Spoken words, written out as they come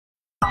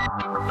Hey,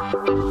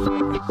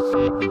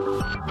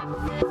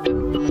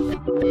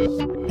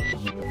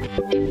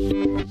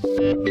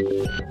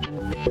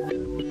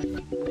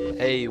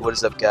 what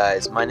is up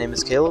guys? My name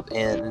is Caleb,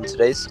 and in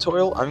today's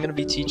tutorial I'm going to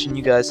be teaching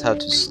you guys how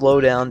to slow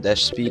down -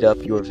 speed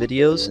up your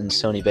videos in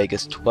Sony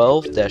Vegas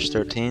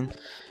 12-13.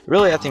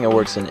 Really, I think it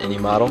works in any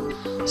model.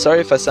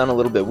 Sorry if I sound a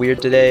little bit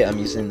weird today. I'm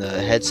using the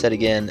headset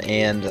again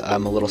and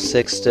I'm a little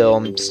sick still.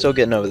 I'm still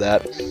getting over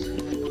that.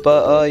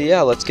 But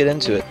yeah, let's get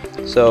into it.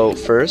 So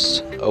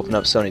first, open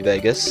up Sony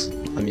Vegas.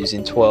 I'm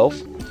using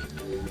 12.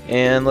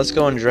 And let's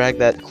go and drag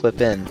that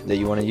clip in that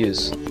you want to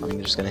use.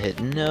 I'm just going to hit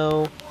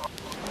no.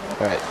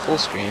 Alright, full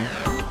screen.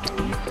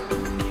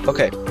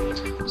 Okay,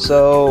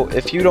 so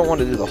if you don't want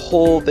to do the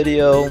whole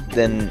video,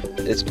 then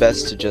it's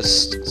best to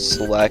just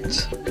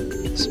select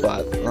a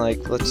spot,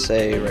 like let's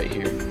say right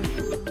here.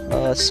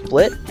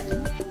 Split,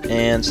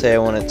 and say I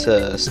want it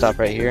to stop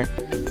right here.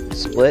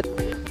 Split.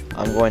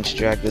 I'm going to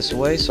drag this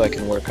away so I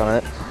can work on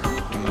it.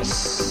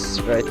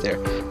 Right there.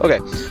 Okay,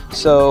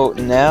 so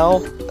now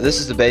this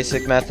is the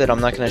basic method.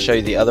 I'm not going to show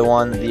you the other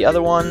one. The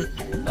other one,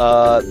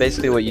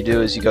 basically what you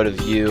do is you go to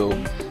view,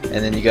 and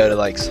then you go to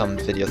like some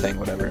video thing,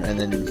 whatever, and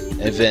then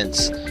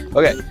events.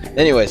 Okay,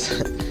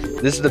 anyways,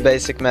 this is the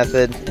basic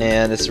method,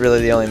 and it's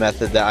really the only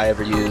method that I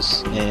ever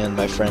use and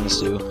my friends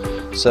do.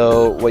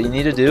 So what you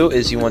need to do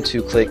is you want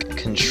to click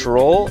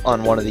Control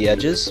on one of the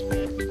edges,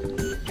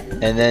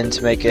 and then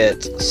to make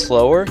it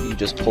slower, you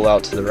just pull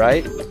out to the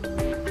right,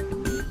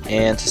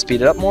 and to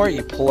speed it up more,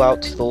 you pull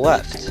out to the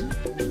left.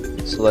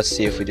 So let's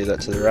see if we do that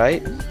to the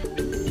right.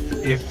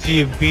 If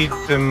you beat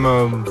the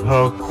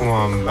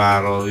Pokemon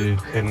battle, you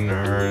can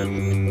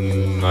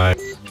earn like...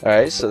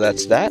 Alright, so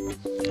that's that.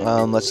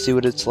 Let's see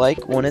what it's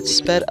like when it's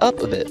sped up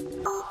a bit.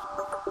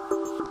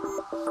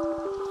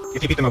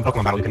 If you beat them in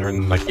Pokemon battle, you can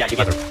earn like... Yeah, you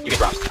get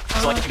drops.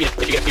 So like if you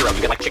get a hero,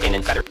 you get like chicken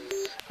and feather.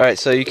 Alright,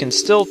 so you can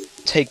still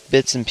take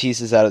bits and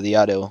pieces out of the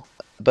audio,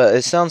 but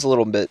it sounds a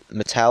little bit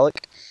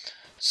metallic.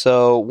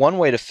 So one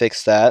way to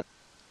fix that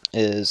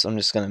is, I'm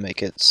just going to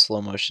make it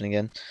slow motion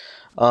again.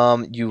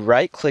 You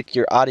right click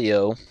your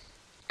audio,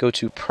 go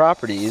to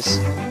properties,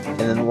 and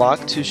then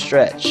lock to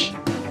stretch.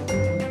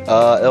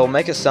 It'll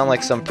make it sound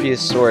like some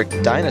prehistoric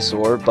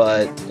dinosaur,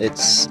 but it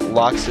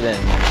locks it in.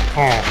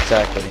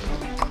 Exactly.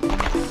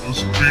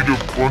 Just beat a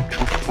bunch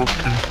of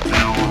fucking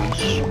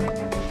heroes.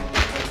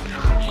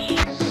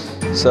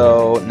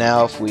 So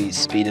now if we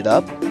speed it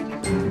up,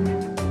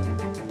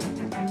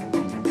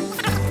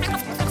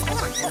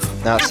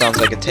 now it sounds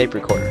like a tape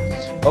recorder.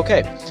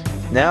 Okay,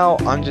 now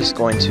I'm just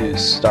going to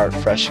start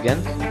fresh again.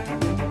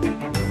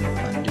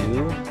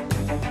 Undo.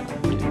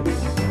 You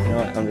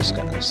know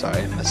what?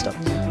 Sorry, I messed up.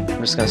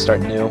 I'm just gonna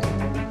start new.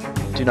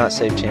 Do not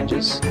save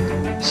changes.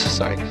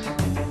 Sorry.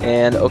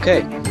 And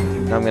okay,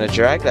 now I'm gonna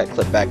drag that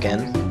clip back in.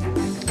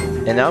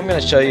 And now I'm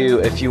gonna show you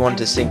if you want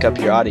to sync up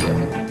your audio.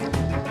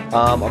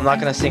 I'm not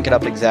gonna sync it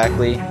up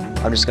exactly.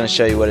 I'm just gonna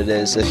show you what it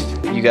is. If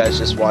you guys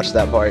just watch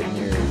that part and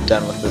you're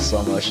done with the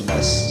slow motion,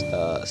 that's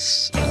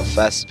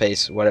fast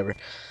pace, whatever,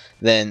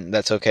 then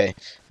that's okay.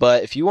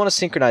 But if you want to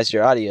synchronize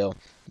your audio,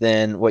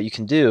 then what you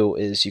can do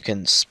is you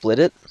can split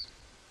it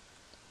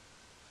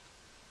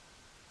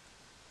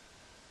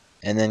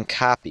and then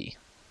copy.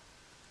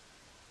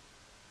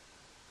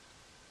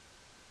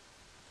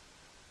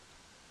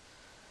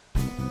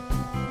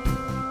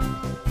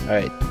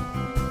 Alright,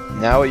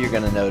 now what you're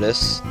going to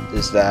notice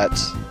is that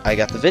I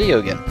got the video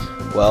again.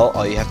 Well,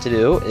 all you have to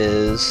do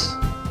is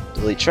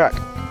delete track.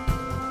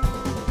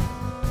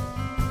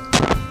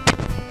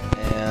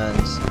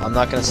 I'm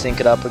not going to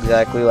sync it up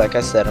exactly like I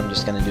said, I'm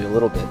just going to do a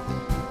little bit.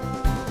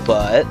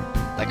 But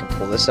I can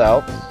pull this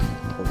out,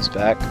 pull this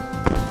back,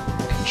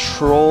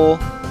 Control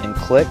and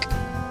click.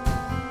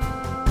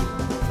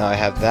 Now I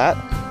have that.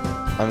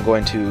 I'm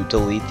going to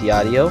delete the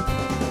audio.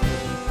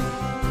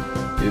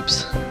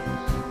 Oops.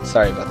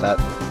 Sorry about that.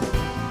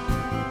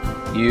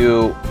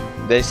 You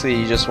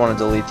just want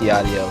to delete the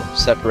audio,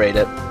 separate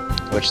it,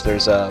 which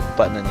there's a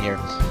button in here.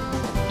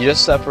 You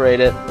just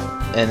separate it,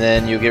 and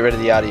then you get rid of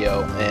the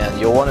audio, and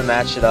you'll want to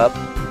match it up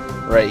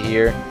right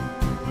here.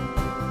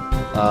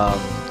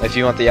 If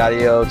you want the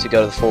audio to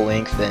go to the full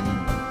length, then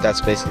that's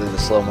basically the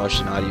slow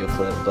motion audio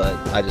clip, but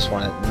I just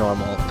want it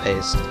normal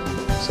paced,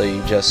 so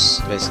you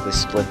just basically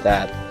split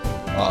that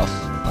off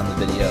on the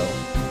video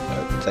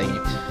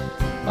thingy.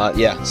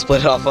 Yeah,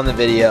 split it off on the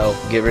video,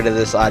 get rid of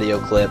this audio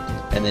clip,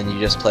 and then you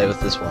just play with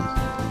this one.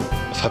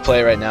 If I play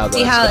it right now, though,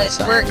 see how it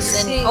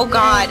works, and oh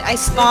god, I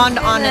spawned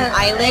on an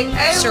island.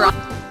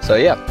 So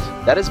yeah,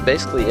 that is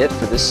basically it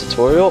for this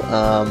tutorial.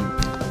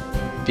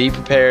 Be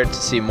prepared to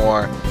see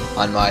more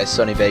on my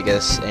Sony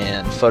Vegas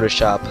and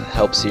Photoshop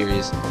help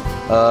series.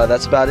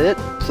 That's about it.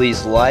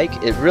 Please like.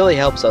 It really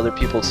helps other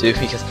people too,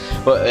 because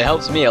well, it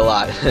helps me a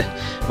lot.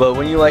 But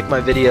when you like my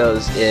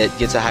videos, it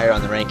gets it higher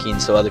on the ranking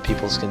so other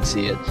people can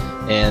see it.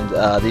 And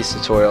these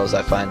tutorials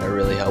I find are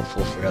really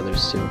helpful for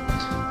others too.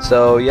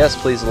 So yes,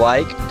 please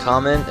like,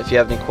 comment if you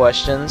have any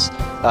questions.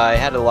 I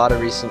had a lot of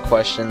recent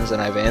questions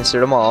and I've answered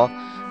them all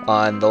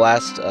on the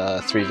last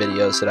 3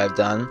 videos that I've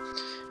done.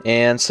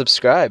 And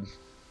subscribe.